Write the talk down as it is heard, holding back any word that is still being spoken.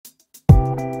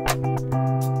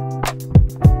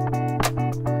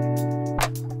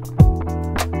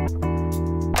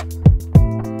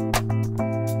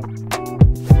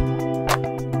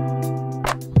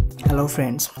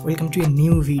friends, welcome to a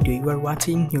new video. You are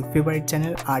watching your favorite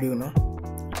channel, Are You Know?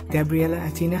 Gabriella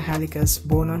Athena Halikas,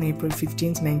 born on April 15,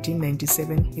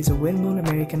 1997, is a well-known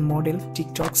American model,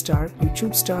 TikTok star,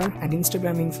 YouTube star, and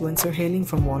Instagram influencer hailing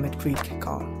from Walnut Creek,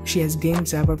 Cal. She has gained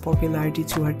Jabber popularity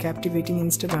through her captivating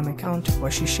Instagram account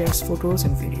where she shares photos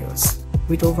and videos.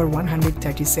 With over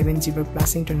 137 Jabber+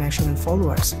 international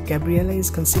followers, Gabriella is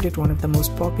considered one of the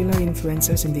most popular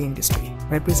influencers in the industry.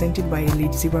 Represented by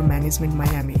elite Jabber management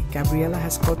Miami, Gabriella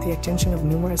has caught the attention of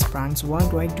numerous brands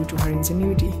worldwide due to her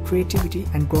ingenuity, creativity,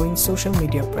 and growing social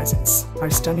media presence. Her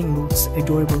stunning looks,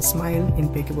 adorable smile,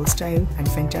 impeccable style, and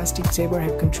fantastic Jabber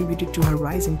have contributed to her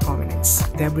rise in prominence.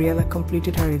 Gabriella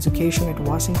completed her education at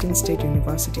Washington State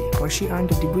University, where she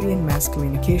earned a degree in mass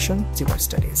communication, Jabber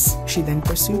studies. She then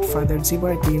pursued further Jabber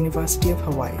at the University of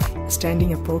Hawaii.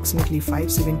 Standing approximately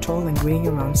 5'7" tall and weighing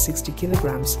around 60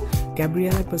 kilograms,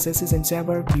 Gabriella possesses a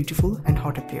Jabber, beautiful and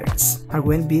hot appearance. Her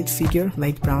well-built figure,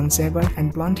 light brown Jabber,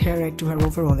 and blonde hair add to her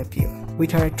overall appeal.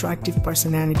 With her attractive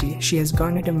personality, she has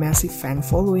garnered a massive fan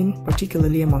following,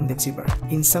 particularly among the Jabber.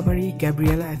 In summary,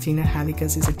 Gabriella Athena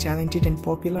Halikas is a talented and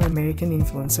popular American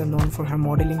influencer known for her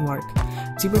modeling work,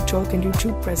 Jabber talk and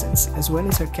YouTube presence, as well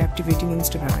as her captivating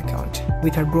Instagram account.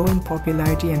 With her growing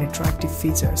popularity and attractive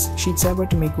features, she's able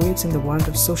to make waves in the world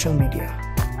of social media.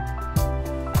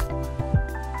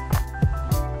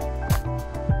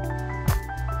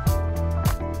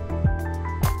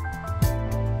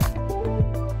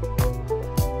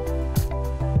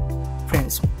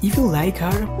 Friends, if you like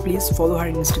her, please follow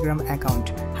her Instagram account.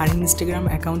 Her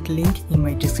Instagram account link in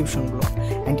my description below.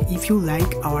 And if you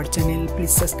like our channel,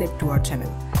 please subscribe to our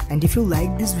channel. And if you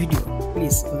like this video,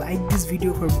 please like this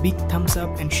video for a big thumbs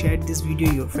up and share this video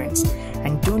to your friends.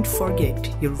 And don't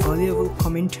forget your valuable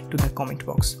comment to the comment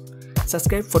box.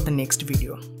 Subscribe for the next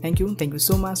video. Thank you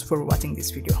so much for watching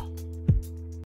this video.